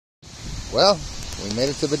Well, we made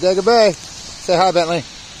it to Bodega Bay. Say hi, Bentley.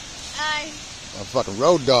 Hi. I'm a fucking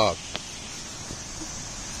road dog. I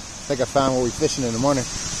think I found where we're fishing in the morning.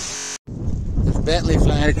 There's Bentley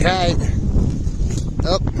flying a kite.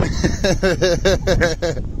 Oh.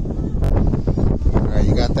 Alright,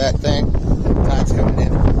 you got that thing? Tide's coming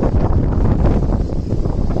in. No.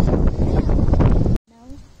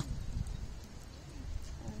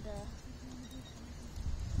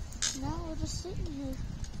 And now we're just sitting here.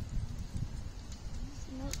 It's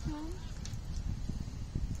nighttime.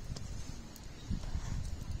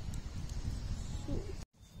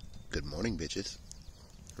 Good morning, bitches.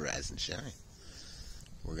 Rise and shine.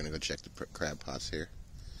 We're gonna go check the crab pots here.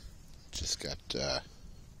 Just got the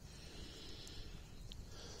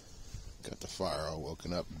fire all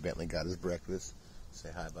woken up. Bentley got his breakfast. Say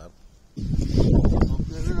hi, Bob. Hope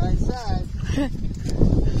you're the right side.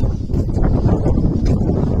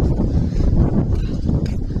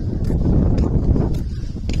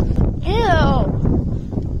 Ew!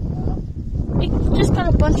 We just got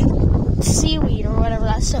a bunch of seaweed or whatever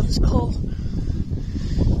that stuff is called.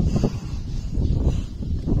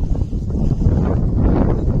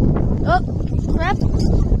 Oh, crap. Oh,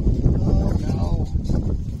 no.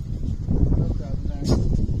 No crab in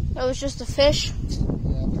there. It was just a fish.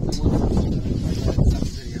 Yeah, but there was some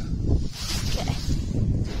video. Okay.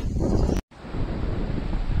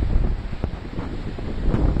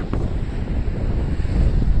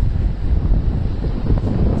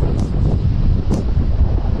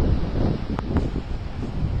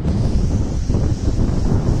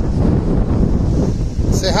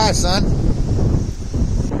 Say hi, son.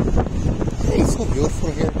 Hey, it's so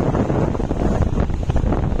beautiful here.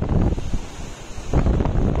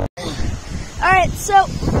 Alright, so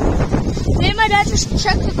me and my dad just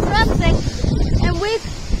checked the crab thing, and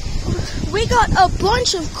we got a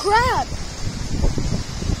bunch of crab.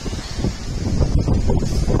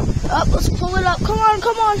 Up, let's pull it up. Come on,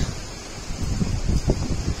 come on.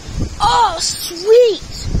 Oh, sweet.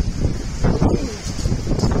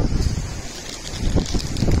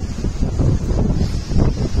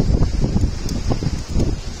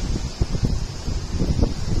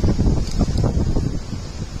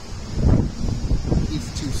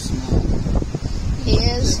 He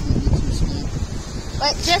is.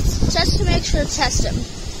 But just to make sure, test him.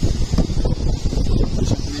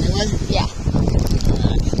 Anyway? Yeah.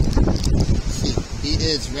 See, he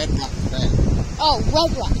is red rock crab. Oh,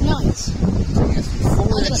 red rock, nice. He has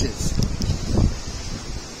 4 inches.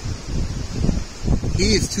 He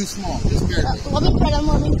is too small, just barely. Let me pet him,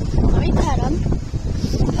 let me pet him.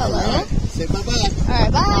 Hello. Right. Say bye-bye.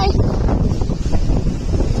 Alright, bye.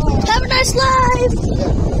 Have a nice life.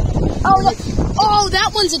 Yeah. Oh,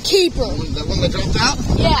 that one's a keeper. The one that dropped out?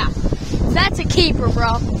 Yeah, that's a keeper,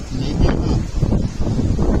 bro.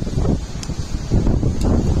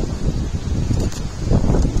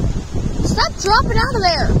 Stop dropping out of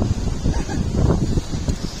there.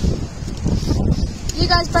 You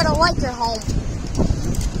guys better like your home.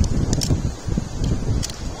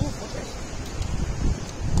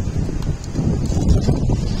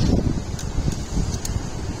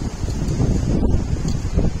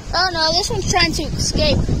 Oh no, this one's trying to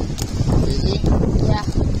escape. Really? Yeah.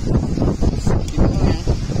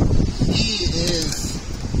 He is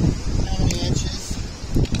how many inches?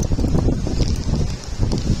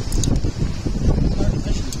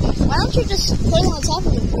 Why don't you just put him on top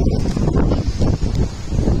of him?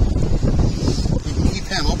 Keep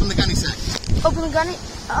him. Open the gunny sack. Open the gunny.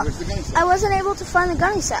 Where's the gunny sack? I wasn't able to find the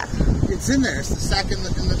gunny sack. It's in there. It's the sack in the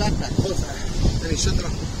backpack. Close that. Then he shut it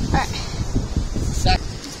off. All right. It's the sack.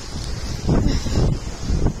 Come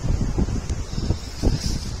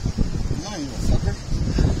on, you little sucker.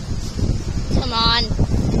 Come on.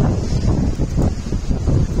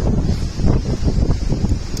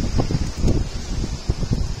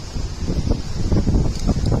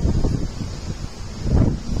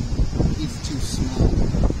 He's too small.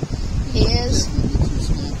 He is. Definitely too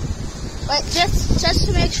small. But just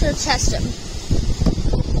to make sure, test him.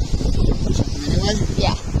 Anyway?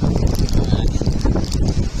 Yeah.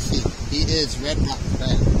 See, he is red rock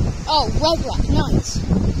crab. Oh, red rock, nice. He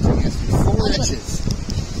has 4 inches.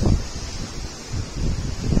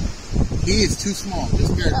 He is too small,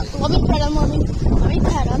 just barely. Let me pet him, let me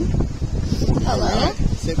pet him. Hello. Right.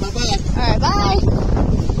 Say bye-bye. Alright, bye.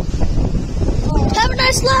 Have a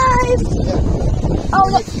nice life. Yeah.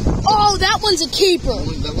 Oh, that one's a keeper.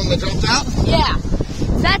 The one that dropped out? Yeah,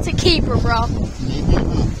 that's a keeper, bro. Maybe.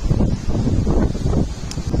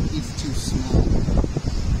 He's too small.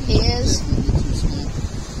 He is. Definitely too small.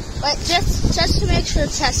 But just to make sure,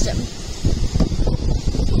 test him.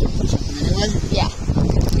 Anyway? Yeah.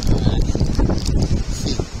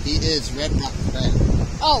 is red rock crab.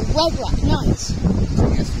 Oh, red rock, nice. He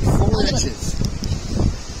has to be 4 inches.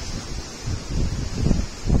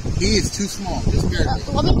 He is too small, just barely.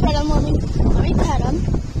 Let me pet him, let me pet him.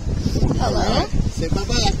 Hello. All right. Say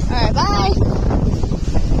bye-bye. Alright, bye.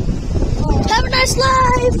 Have a nice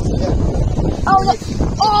life. Yeah.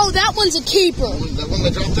 Oh, that one's a keeper. That one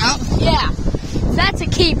that dropped out? Yeah, that's a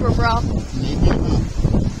keeper, bro. Maybe not.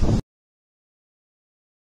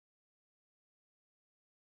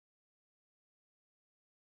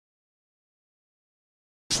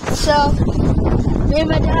 So, me and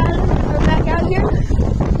my dad are back out here.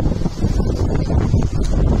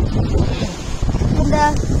 And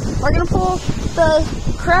we're going to pull the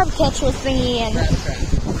crab catcher thingy in.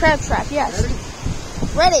 Crab trap, yes.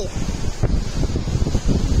 Ready?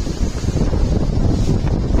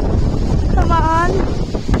 Come on.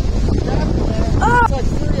 Oh,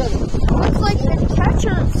 it's like the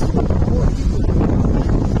catchers.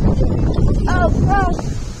 Oh, gosh.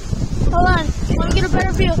 Hold on. Let me get a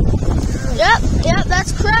better view. Yep,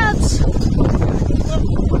 that's crabs.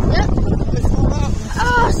 Yep.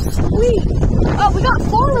 Oh, sweet. Oh, we got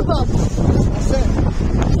 4 of them. That's it.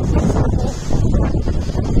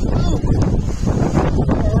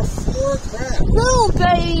 4 crabs. Boom,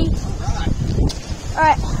 baby. All right.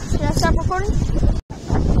 Alright, can I stop recording?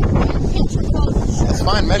 That's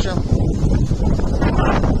fine, measure them.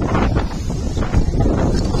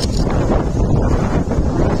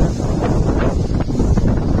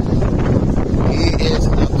 He is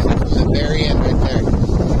up from the very end right there.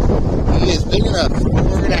 He is big enough,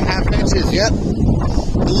 4.5 inches, yep.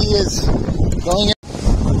 He is going in.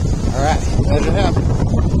 Alright, measure him.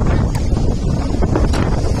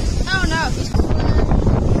 Oh no,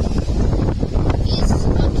 he's a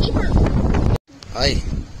keeper. Hi.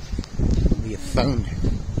 We have found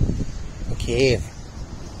a cave.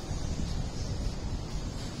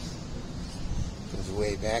 Goes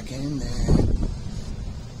way back in there.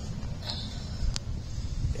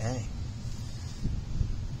 Dang.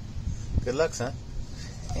 Good luck, son.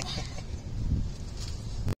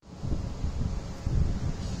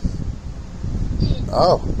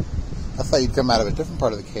 Oh, I thought you'd come out of a different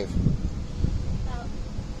part of the cave. Oh,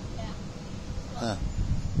 yeah. Huh.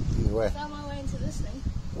 Either way. I found my way into this thing.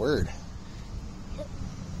 Word.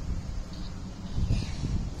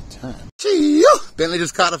 Time. Bentley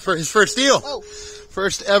just caught his first eel. Oh.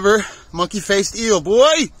 First ever monkey-faced eel,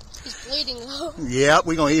 boy. He's bleeding though. Yep,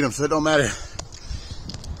 we gonna eat him, so it don't matter.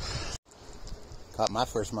 Caught my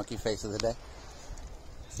first monkey face of the day.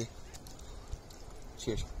 See?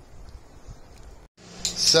 Cheers.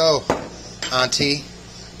 So, Auntie,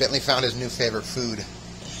 Bentley found his new favorite food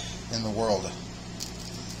in the world.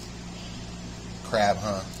 Crab,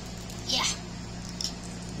 huh? Yeah.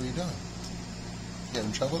 What are you doing? You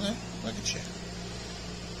having trouble there? Look at you.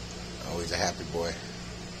 Oh, he's a happy boy.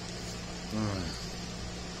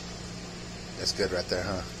 That's good right there,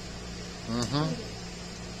 huh? Mm-hmm.